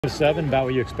7 about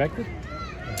what you expected?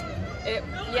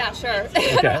 Yeah, sure.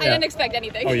 Okay, I didn't expect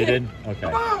anything. Oh, you did? Okay.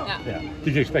 Yeah.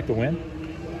 Did you expect to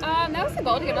win? That was the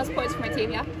goal, to get most points for my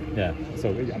team, yeah. Yeah.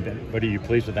 So, but are you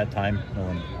pleased with that time?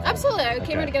 Absolutely. I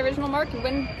came here to get original mark and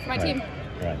win for my team.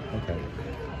 Right. Okay.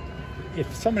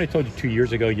 If somebody told you 2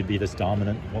 years ago you'd be this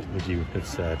dominant, what would you have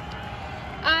said?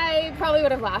 I probably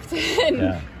would have laughed.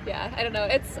 Yeah, I don't know.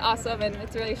 It's awesome and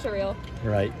it's really surreal.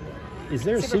 Right. Is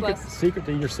there a secret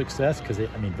to your success? Because the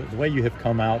way you have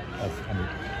come out of,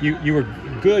 you were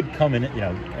good coming,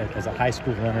 as a high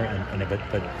school runner,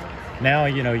 but now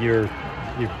you're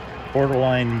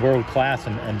borderline world class,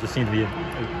 and just seem to be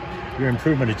your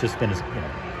improvement has just been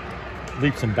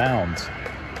leaps and bounds.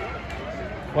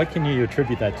 What can you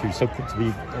attribute that to? To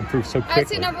be improved so quickly? I'd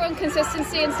say number one,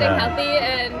 consistency and staying healthy,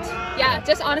 and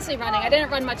just honestly running. I didn't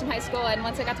run much in high school, and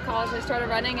once I got to college, I started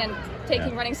running and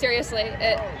taking running seriously.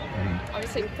 It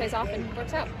obviously pays off and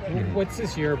works out. What's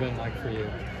this year been like for you?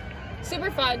 Super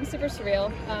fun, super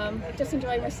surreal. Just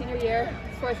enjoying my senior year,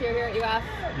 4th year here at UF.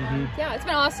 Yeah, it's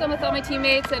been awesome with all my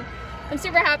teammates, and I'm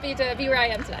super happy to be where I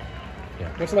am today.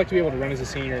 Yeah. What's it like to be able to run as a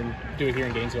senior and do it here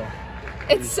in Gainesville?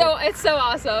 It's so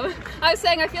awesome. I was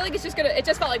saying, I feel like it just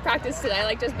felt like practice today,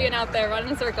 like just being out there running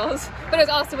in circles. But it was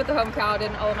awesome with the home crowd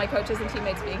and all of my coaches and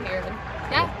teammates being here.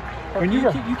 And When you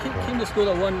came to school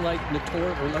that wasn't like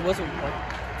notorious, or that wasn't like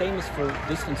famous for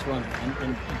distance running,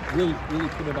 and really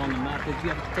put it on the map. Did you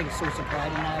have to take a source of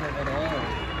pride in that at all?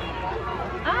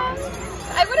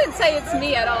 I wouldn't say it's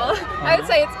me at all. I would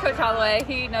say it's Coach Holloway.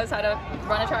 He knows how to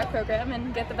run a track program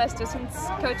and get the best distance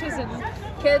coaches and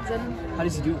kids. And how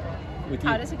does he do it with you?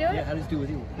 How does he do it? Yeah, how does he do it with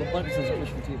you? What buttons does he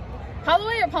push with you?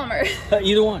 Holloway or Palmer?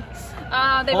 Either one.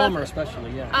 Palmer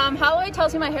especially, yeah. Holloway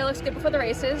tells me my hair looks good before the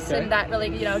races, and that really,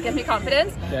 gives me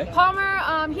confidence. Okay. Palmer,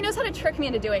 he knows how to trick me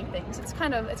into doing things. It's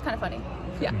kind of funny.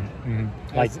 Yeah.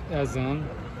 Like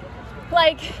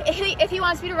like if he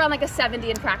wants me to run like a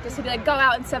 70 in practice, he'd be like, go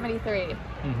out in 73,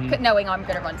 knowing I'm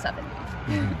going to run 70.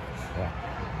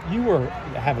 Yeah. You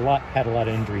had a lot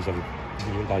of injuries.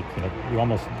 You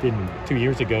almost didn't. 2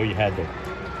 years ago, you had the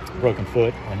broken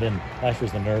foot, and then last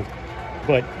year's the nerve.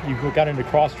 But you got into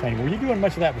cross training. Were you doing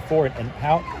much of that before? And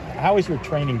how is your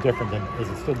training different is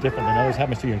it still different than others? How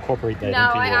much do you incorporate that into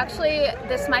your... No, I actually,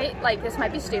 this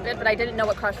might be stupid, but I didn't know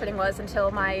what cross training was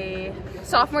until my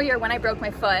sophomore year when I broke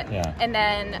my foot. Yeah. And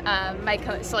then my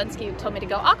coach, Solinsky, told me to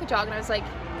go aqua jog, and I was like,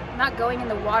 I'm not going in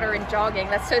the water and jogging.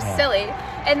 That's so silly.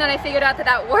 And then I figured out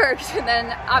that worked. And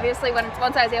then obviously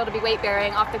once I was able to be weight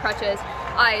bearing off the crutches,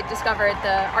 I discovered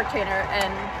the arc trainer,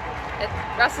 and the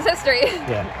rest is history.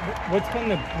 Yeah.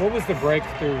 What was the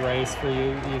breakthrough race for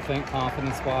you, do you think,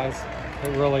 confidence-wise,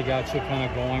 that really got you kind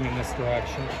of going in this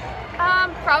direction?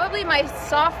 Probably my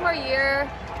sophomore year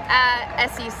at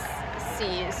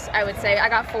SECs, I would say. I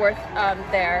got 4th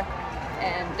there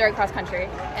and during cross country,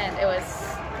 and I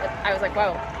was like,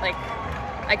 whoa, like,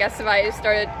 I guess if I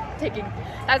started taking,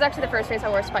 that was actually the first race I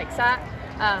wore spikes at,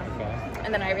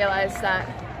 and then I realized that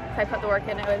if I put the work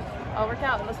in, it would all work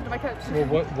out and listen to my coach.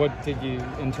 Well, what did you,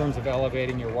 in terms of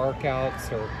elevating your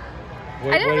workouts, or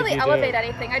I didn't really elevate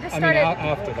anything. I just started.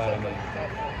 After that.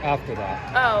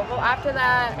 Oh, well, after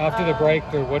that. After the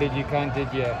breakthrough,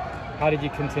 how did you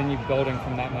continue building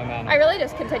from that momentum? I really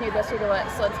just continued listening to what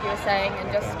Solinsky was saying, and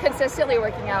just consistently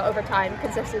working out over time.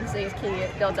 Consistency is key.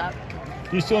 It builds up.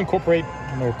 Do you still incorporate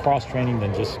more cross training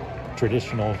than just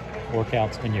traditional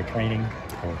workouts in your training?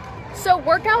 So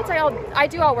workouts, I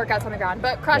do all workouts on the ground,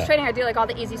 but cross training, I do like all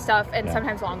the easy stuff, and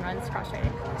sometimes long runs cross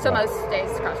training. So most days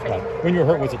cross training. When you were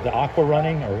hurt, was it the aqua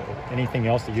running or anything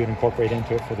else that you would incorporate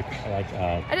into it for the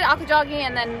I did aqua jogging,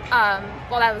 and then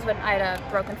that was when I had a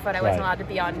broken foot. I wasn't allowed to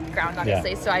be on ground,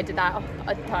 obviously, so I did that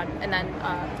a ton, and then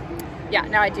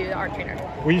now I do the arc trainer.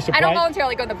 Were you surprised? I don't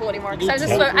voluntarily go in the pool anymore because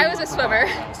I was a swimmer.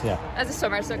 As a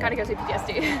swimmer, so it kind of gives me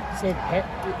PTSD. So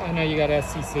I know you got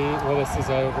SEC. Well, this is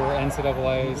over.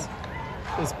 NCAA's.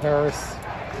 Is Paris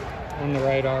on the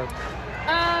radar?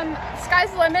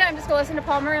 Sky's the limit. I'm just going to listen to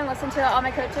Palmer and listen to all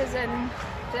my coaches and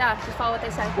just follow what they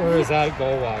say. Where is that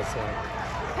goal-wise?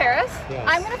 Paris? Yes.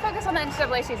 I'm going to focus on the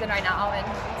NCAA season right now and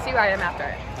see where I am after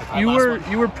it.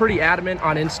 You were pretty adamant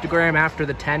on Instagram after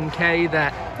the 10K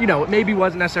that, it maybe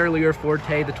wasn't necessarily your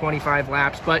forte, the 25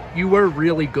 laps, but you were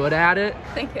really good at it.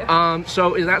 Thank you.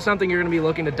 So is that something you're going to be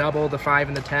looking to double the 5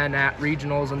 and the 10 at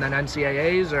regionals and then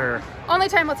NCAAs, or? Only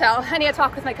time will tell. I need to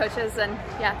talk with my coaches and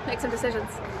make some decisions.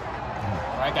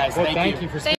 All right, guys. Well, thank you for